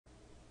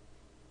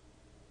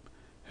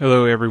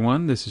Hello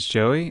everyone, this is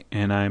Joey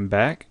and I'm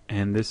back,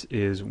 and this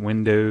is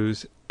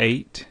Windows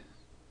 8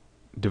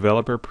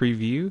 developer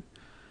preview.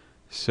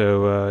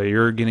 So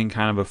you're getting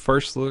kind of a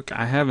first look.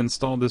 I have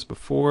installed this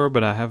before,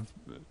 but I have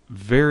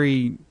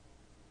very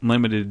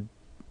limited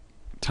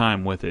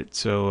time with it,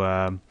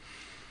 so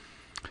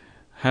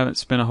haven't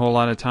spent a whole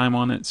lot of time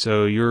on it,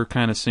 so you're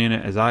kind of seeing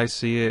it as I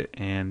see it.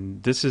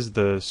 And this is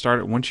the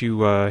start. Once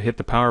you hit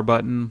the power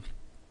button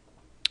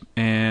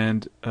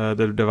and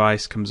the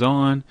device comes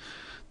on,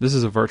 this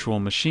is a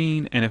virtual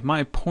machine, and if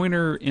my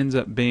pointer ends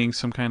up being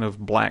some kind of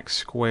black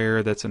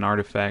square, that's an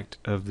artifact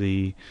of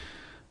the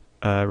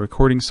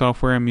recording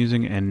software I'm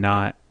using and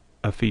not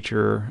a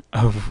feature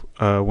of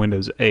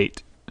Windows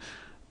 8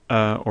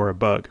 or a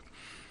bug.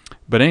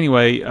 But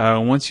anyway,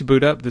 once you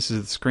boot up, this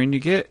is the screen you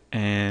get,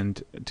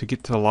 and to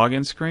get to the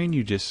login screen,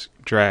 you just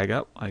drag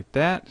up like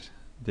that.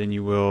 Then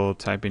you will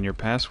type in your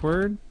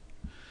password,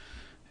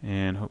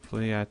 and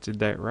hopefully I did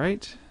that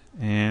right,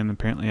 and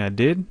apparently I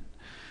did.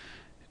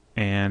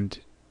 And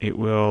it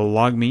will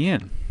log me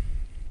in,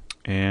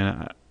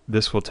 and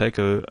this will take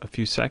a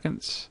few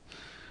seconds,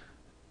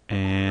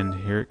 and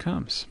here it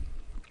comes.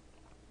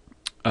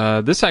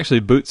 This actually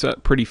boots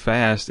up pretty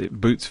fast. It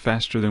boots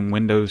faster than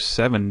Windows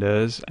 7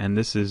 does, and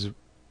this is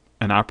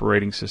an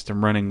operating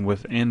system running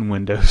within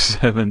Windows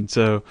 7,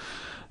 so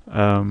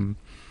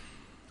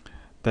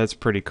that's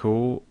pretty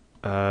cool.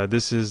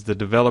 This is the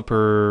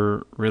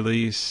developer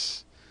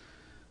release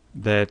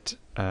that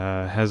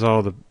has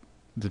all the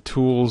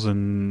tools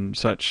and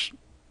such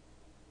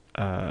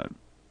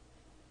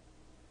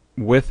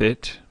with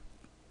it.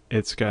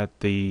 It's got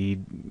the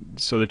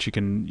so that you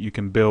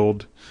can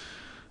build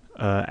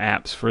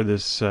apps for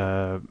this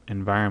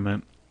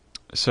environment.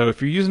 So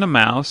if you're using a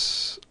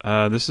mouse,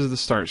 this is the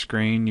start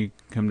screen. You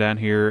come down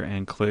here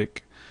and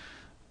click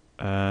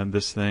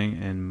this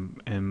thing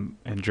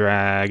and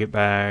drag it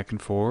back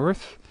and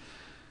forth,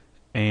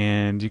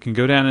 and you can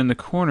go down in the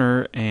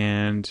corner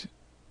and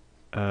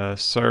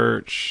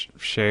search,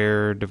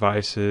 share,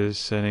 devices,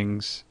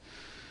 settings.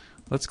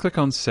 Let's click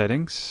on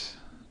settings.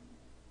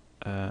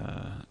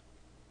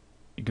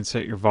 You can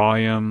set your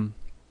volume,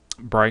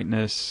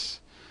 brightness,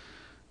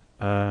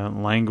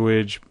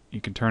 language.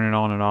 You can turn it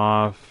on and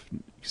off. You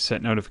can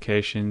set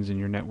notifications in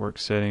your network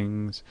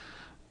settings.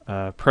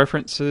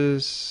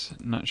 Preferences,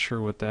 not sure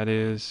what that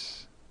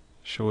is.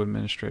 Show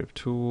administrative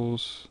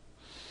tools.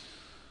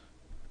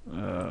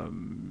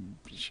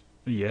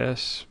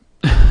 Yes.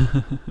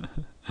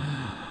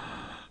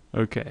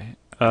 Okay.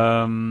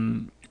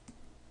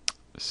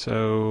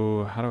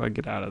 So how do I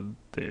get out of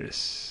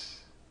this?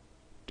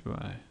 Do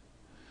I?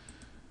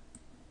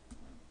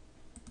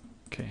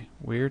 Okay,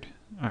 weird.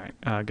 Alright,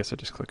 I guess I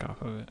just click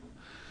off of it.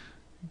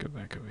 Go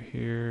back over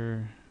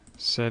here.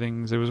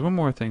 Settings. There was one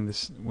more thing.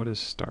 What does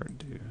start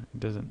do? It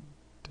doesn't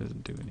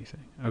do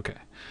anything. Okay.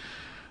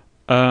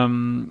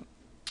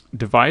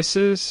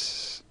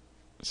 Devices.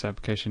 This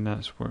application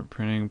not support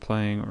printing,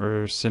 playing,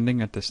 or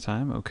sending at this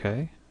time.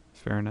 Okay.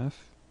 Fair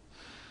enough.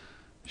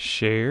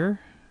 Share.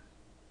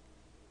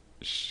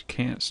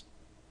 Can't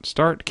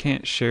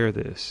share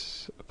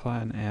this. Apply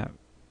an app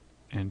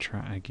and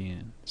try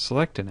again.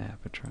 Select an app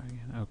and try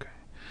again. Okay.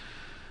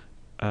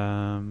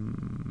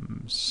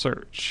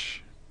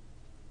 Search.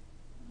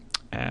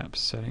 Apps,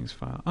 settings,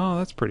 file. Oh,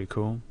 that's pretty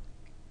cool.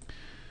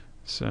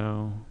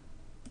 So,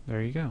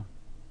 there you go.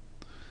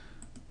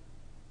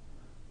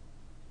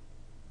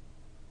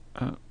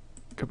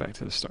 Go back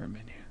to the start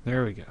menu.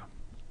 There we go.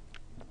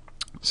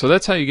 So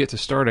that's how you get to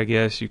start, I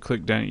guess. You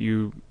click down,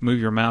 you move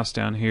your mouse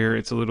down here.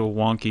 It's a little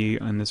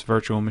wonky on this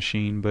virtual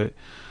machine, but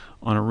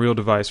on a real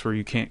device where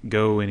you can't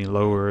go any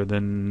lower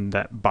than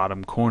that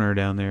bottom corner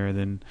down there,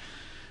 then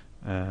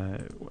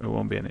it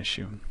won't be an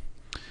issue.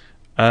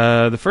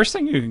 The first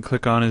thing you can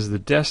click on is the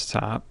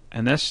desktop,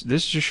 and this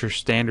is just your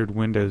standard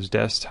Windows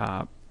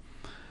desktop.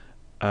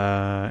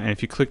 And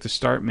if you click the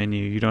start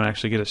menu, you don't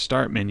actually get a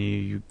start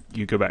menu.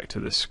 You go back to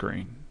this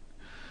screen.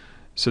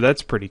 So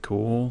that's pretty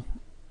cool.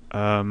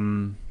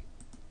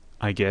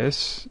 I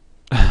guess.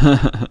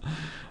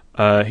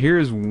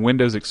 Here's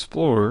Windows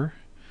Explorer,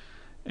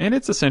 and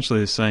it's essentially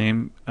the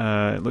same.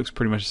 It looks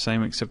pretty much the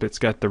same, except it's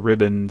got the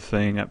ribbon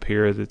thing up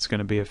here that's going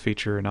to be a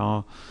feature in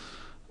all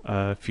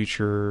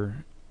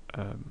future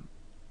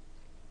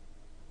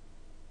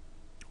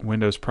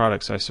Windows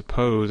products, I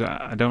suppose.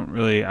 I don't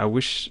really. I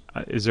wish.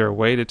 Is there a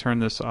way to turn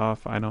this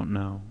off? I don't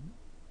know.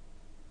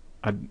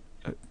 Can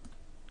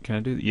I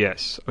do that?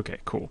 Yes. Okay.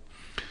 Cool.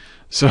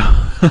 So,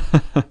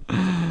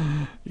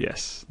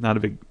 yes, I'm not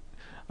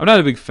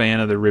a big fan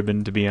of the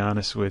ribbon, to be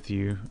honest with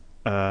you.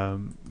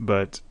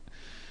 But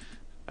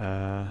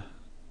a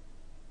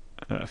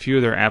few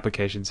of their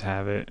applications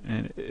have it,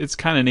 and it's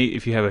kind of neat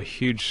if you have a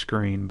huge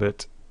screen.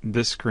 But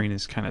this screen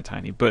is kind of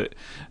tiny. But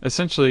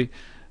essentially,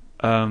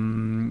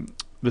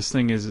 this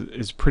thing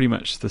is pretty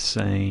much the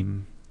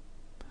same.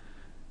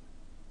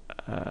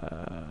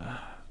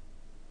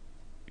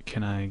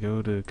 Can I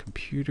go to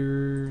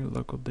computer,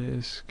 local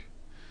disk?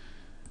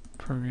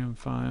 Program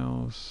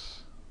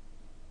files.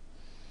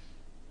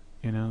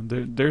 You know,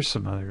 there's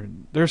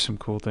some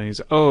cool things.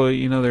 Oh,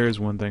 you know, there is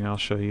one thing I'll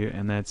show you,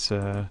 and that's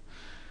the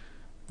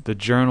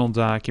journal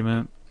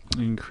document.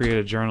 You can create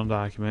a journal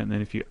document, and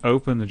then if you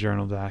open the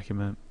journal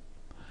document,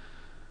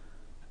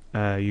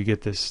 you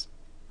get this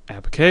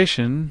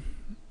application.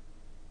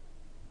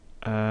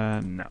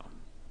 No,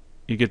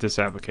 you get this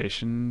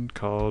application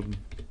called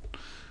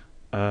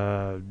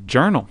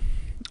Journal,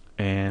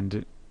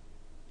 and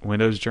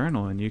Windows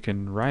Journal, and you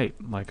can write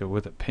like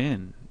with a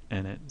pen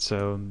in it.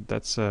 So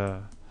that's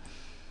kind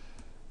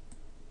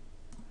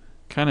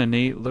of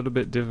neat. A little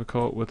bit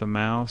difficult with a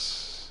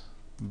mouse,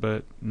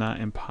 but not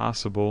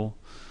impossible.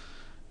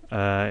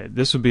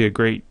 This would be a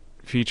great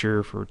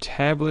feature for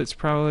tablets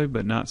probably,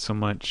 but not so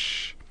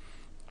much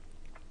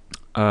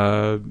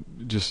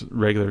just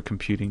regular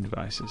computing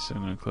devices. So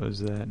I'm going to close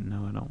that.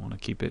 No, I don't want to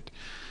keep it.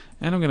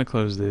 And I'm going to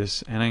close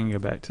this, and I can go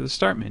back to the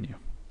start menu.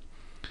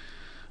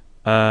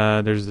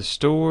 There's the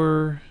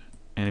store,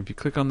 and if you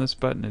click on this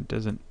button, it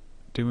doesn't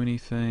do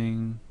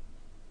anything.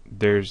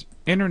 There's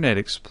Internet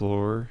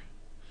Explorer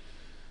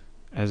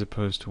as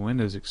opposed to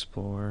Windows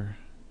Explorer,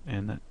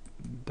 and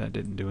that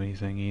didn't do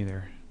anything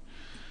either.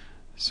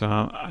 So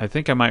I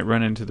think I might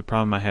run into the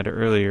problem I had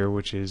earlier,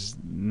 which is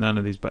none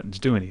of these buttons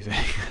do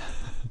anything.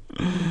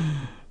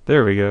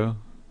 There we go.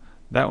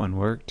 That one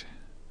worked.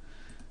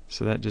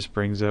 So that just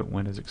brings up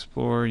Windows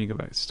Explorer. You go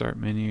back to Start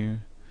menu.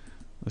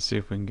 Let's see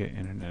if we can get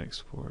Internet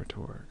Explorer to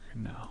work.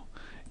 No.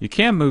 You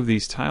can move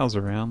these tiles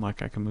around,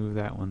 like I can move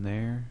that one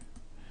there.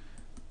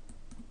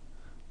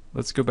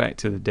 Let's go back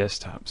to the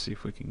desktop, see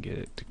if we can get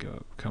it to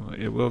come.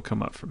 It will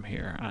come up from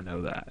here. I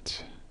know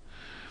that.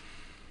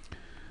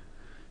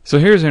 So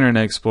here's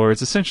Internet Explorer.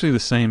 It's essentially the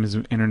same as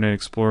Internet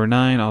Explorer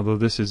 9, although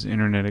this is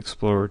Internet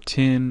Explorer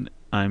 10.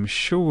 I'm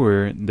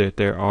sure that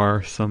there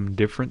are some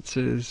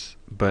differences,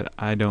 but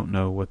I don't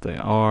know what they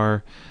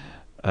are.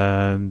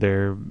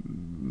 They're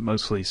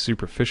mostly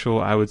superficial,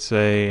 I would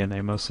say, and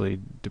they mostly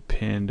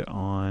depend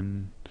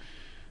on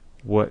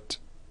what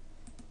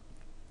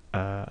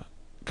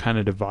kind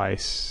of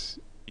device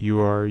you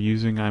are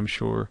using, I'm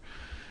sure.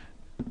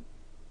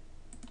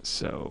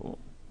 So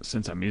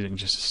since I'm using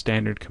just a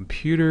standard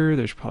computer,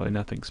 there's probably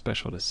nothing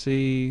special to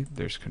see.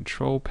 There's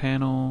control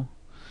panel,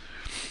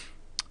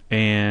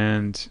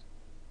 and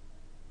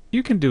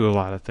you can do a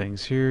lot of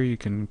things here. You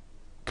can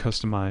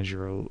customize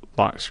your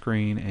lock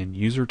screen and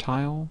user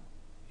tile.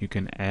 You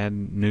can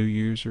add new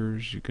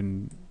users. You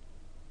can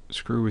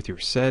screw with your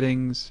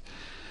settings,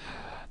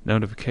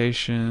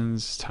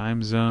 notifications,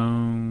 time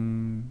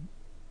zone,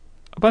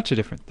 a bunch of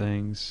different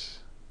things.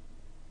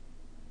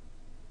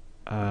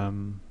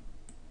 I'm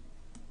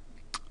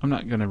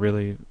not going to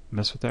really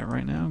mess with that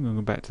right now. I'm going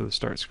to go back to the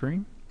start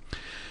screen.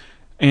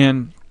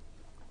 And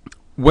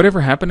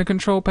whatever happened to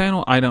control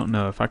panel, I don't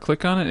know. If I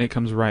click on it, it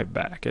comes right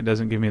back. It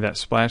doesn't give me that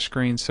splash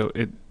screen. So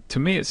to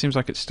me, it seems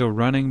like it's still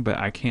running, but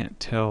I can't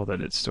tell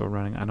that it's still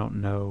running. I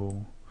don't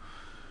know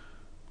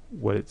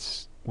what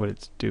it's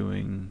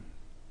doing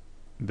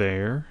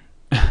there.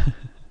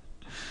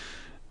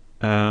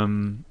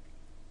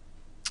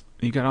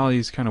 You got all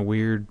these kind of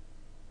weird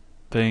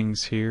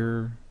things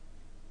here,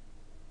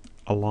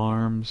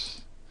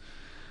 alarms,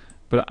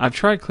 but I've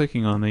tried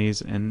clicking on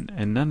these and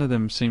none of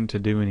them seem to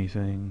do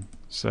anything.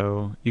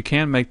 So you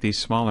can make these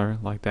smaller,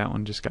 like that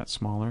one just got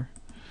smaller.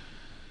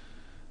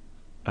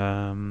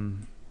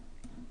 And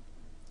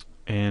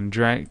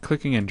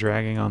clicking and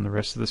dragging on the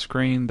rest of the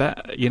screen,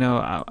 that, you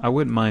know, I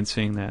wouldn't mind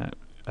seeing that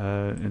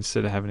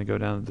instead of having to go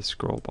down to the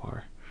scroll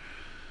bar.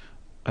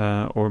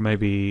 Or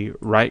maybe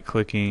right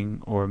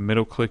clicking or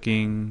middle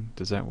clicking.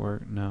 Does that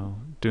work? No.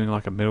 Doing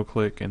like a middle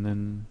click and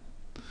then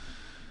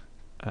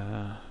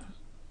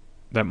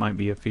that might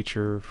be a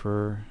feature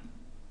for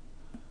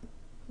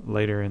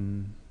later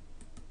on.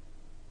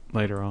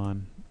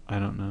 I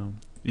don't know.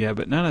 Yeah,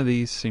 but none of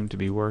these seem to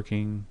be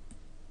working.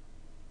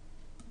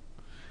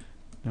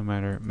 No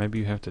matter, maybe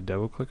you have to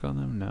double click on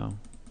them? No.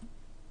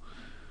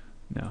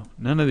 No,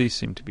 none of these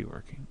seem to be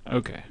working.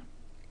 Okay.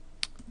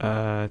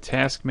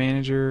 Task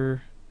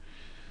Manager.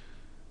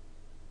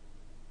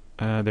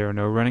 There are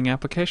no running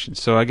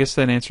applications. So I guess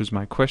that answers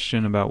my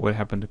question about what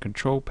happened to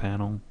Control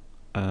Panel.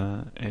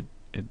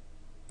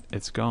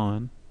 It's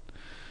gone.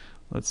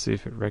 Let's see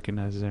if it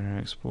recognizes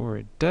Internet Explorer.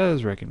 It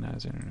does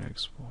recognize Internet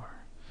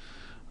Explorer.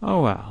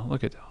 Oh wow,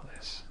 look at all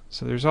this.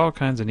 So there's all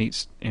kinds of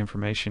neat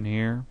information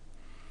here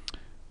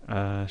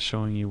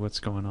showing you what's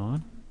going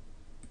on.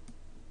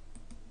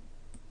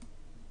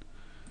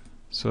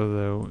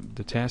 So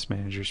the Task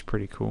Manager is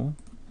pretty cool.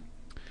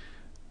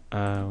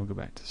 We'll go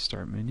back to the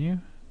Start menu.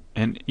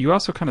 And you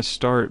also kind of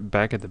start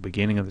back at the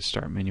beginning of the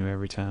Start menu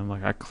every time.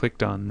 Like I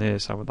clicked on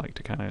this, I would like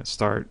to kind of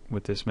start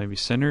with this maybe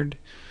centered.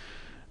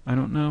 I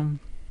don't know.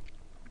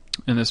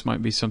 And this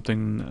might be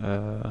something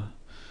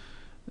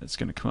that's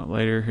going to come up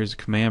later. Here's a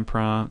command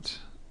prompt,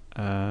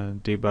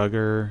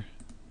 debugger,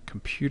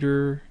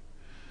 computer.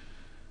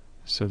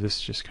 So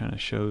this just kind of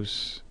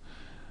shows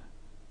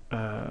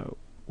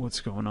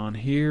what's going on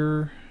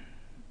here.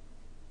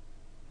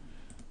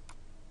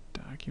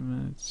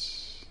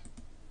 Documents,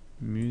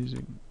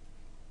 music,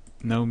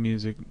 no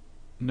music,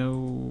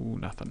 No,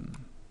 nothing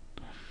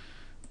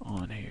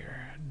on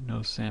here.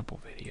 No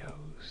sample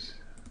videos.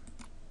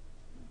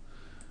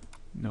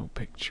 No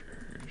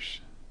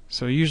pictures.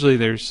 So usually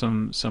there's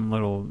some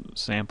little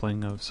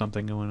sampling of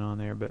something going on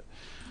there, but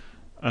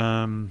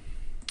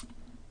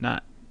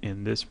not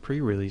in this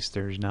pre-release.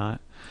 There's not.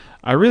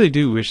 I really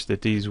do wish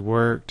that these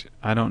worked.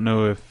 I don't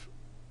know if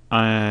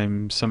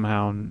I'm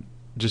somehow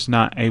just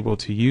not able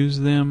to use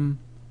them,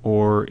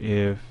 or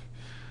if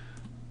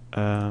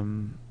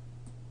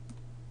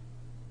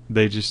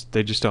they just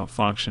don't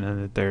function,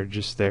 and that they're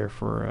just there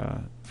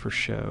for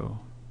show.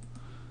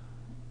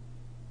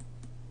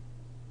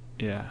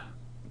 Yeah,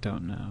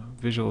 don't know.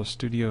 Visual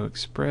Studio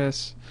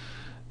Express.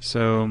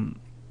 So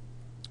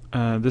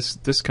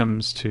this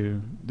comes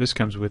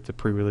with the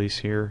pre-release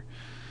here,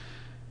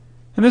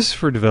 and this is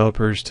for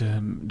developers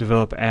to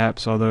develop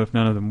apps. Although if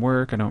none of them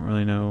work, I don't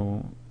really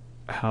know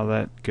how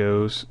that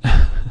goes.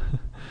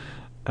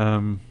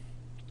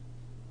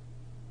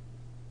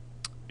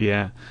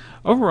 Yeah.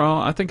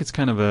 Overall, I think it's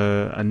kind of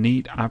a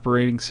neat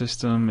operating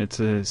system. It's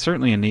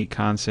certainly a neat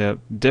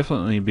concept.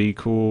 Definitely be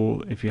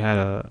cool if you had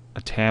a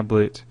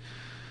tablet,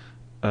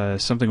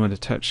 something with a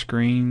touch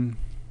screen.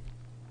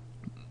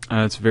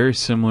 It's very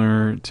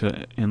similar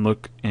to in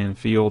look and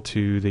feel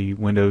to the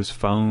Windows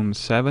Phone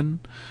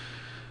 7,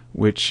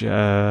 which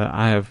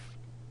I have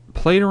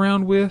played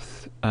around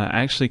with. I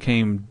actually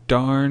came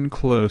darn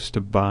close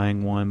to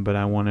buying one, but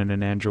I wanted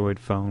an Android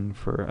phone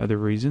for other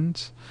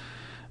reasons.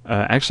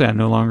 Actually, I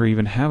no longer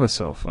even have a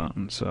cell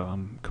phone, so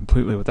I'm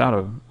completely without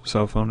a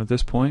cell phone at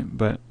this point.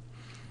 But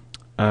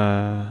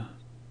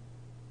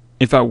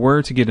if I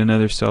were to get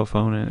another cell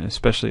phone, and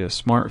especially a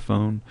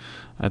smartphone,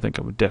 I think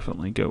I would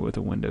definitely go with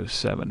a Windows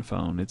 7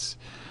 phone. It's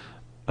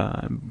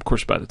of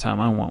course, by the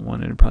time I want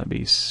one, it'd probably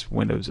be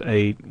Windows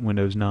 8,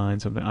 Windows 9,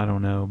 something. I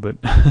don't know, but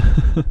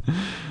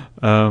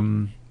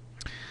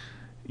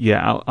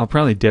yeah, I'll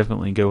probably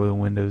definitely go with a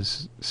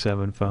Windows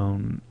 7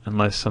 phone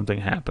unless something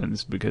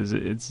happens, because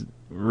it's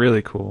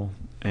really cool.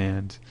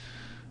 And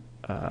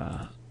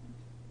I'm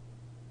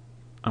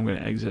going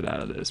to exit out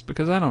of this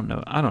because I don't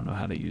know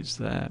how to use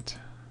that.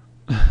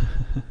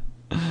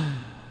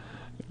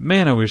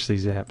 Man, I wish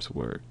these apps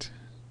worked.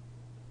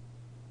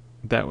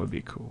 That would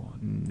be cool.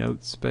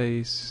 Note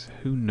space,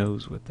 who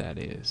knows what that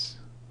is?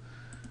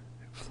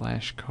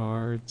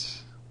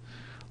 Flashcards,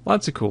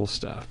 lots of cool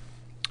stuff.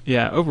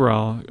 Yeah,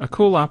 overall, a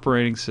cool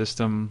operating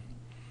system.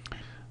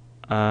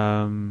 You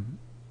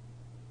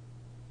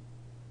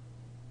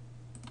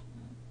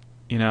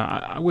know,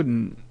 I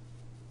wouldn't.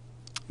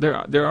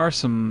 There are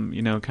some,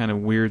 you know, kind of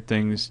weird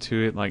things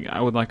to it. Like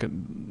I would like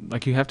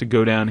you have to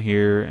go down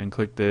here and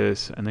click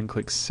this, and then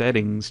click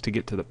settings to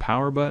get to the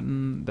power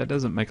button. That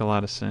doesn't make a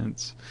lot of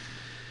sense.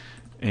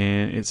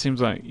 And it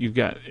seems like you've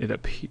got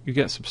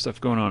some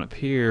stuff going on up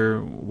here.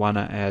 Why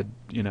not add,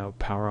 you know,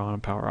 power on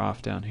and power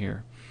off down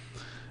here?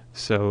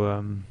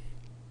 So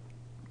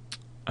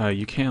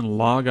you can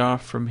log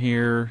off from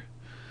here,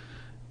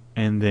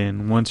 and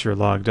then once you're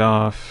logged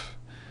off,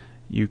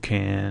 you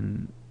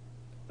can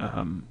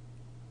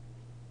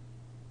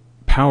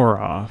power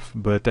off.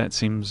 But that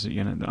seems,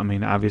 you know, I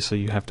mean, obviously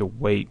you have to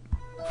wait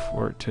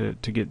for it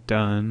to get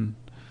done,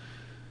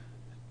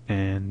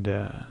 and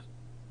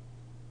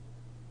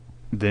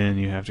then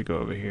you have to go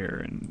over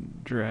here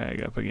and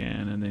drag up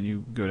again, and then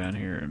you go down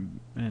here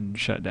and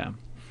shut down.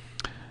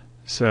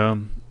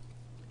 So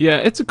yeah,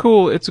 it's a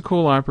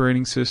cool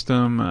operating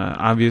system.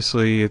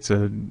 Obviously, it's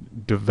a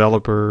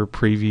developer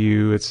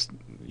preview. It's,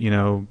 you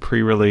know,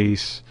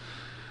 pre-release,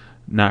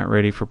 not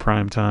ready for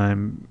prime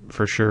time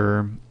for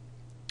sure.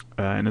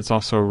 And it's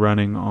also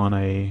running on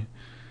a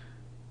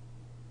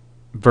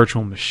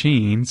virtual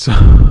machine. So,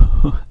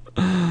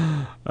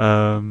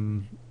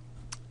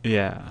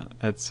 yeah,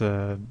 that's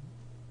not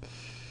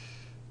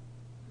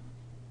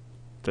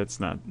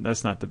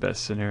the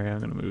best scenario. I'm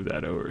going to move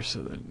that over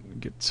so that I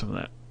get some of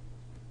that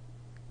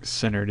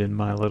centered in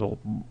my little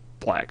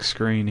black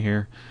screen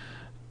here.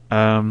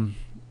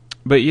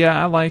 But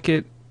yeah, I like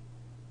it.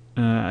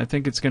 I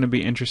think it's going to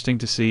be interesting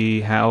to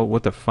see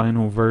what the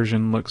final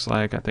version looks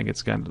like. I think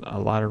it's got a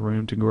lot of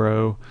room to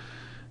grow,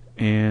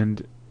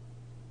 and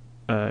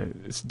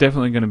it's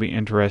definitely going to be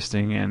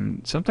interesting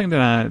and something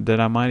that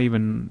I might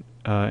even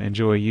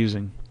enjoy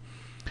using.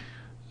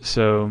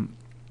 So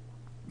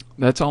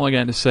that's all I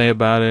got to say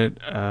about it.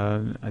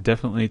 I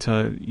definitely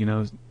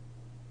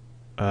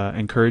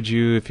encourage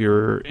you, if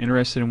you're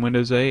interested in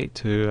Windows 8,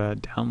 to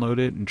download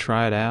it and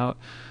try it out.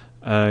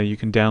 You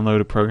can download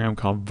a program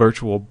called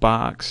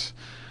VirtualBox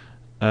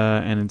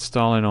and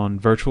install it on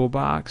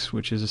VirtualBox,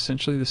 which is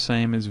essentially the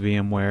same as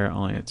VMware,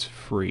 only it's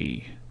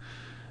free.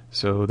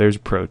 So there's a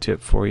pro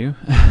tip for you.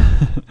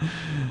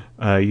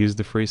 Use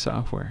the free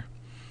software.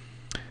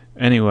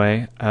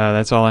 Anyway,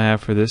 that's all I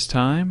have for this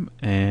time,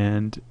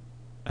 and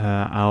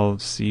I'll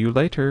see you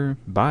later.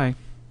 Bye.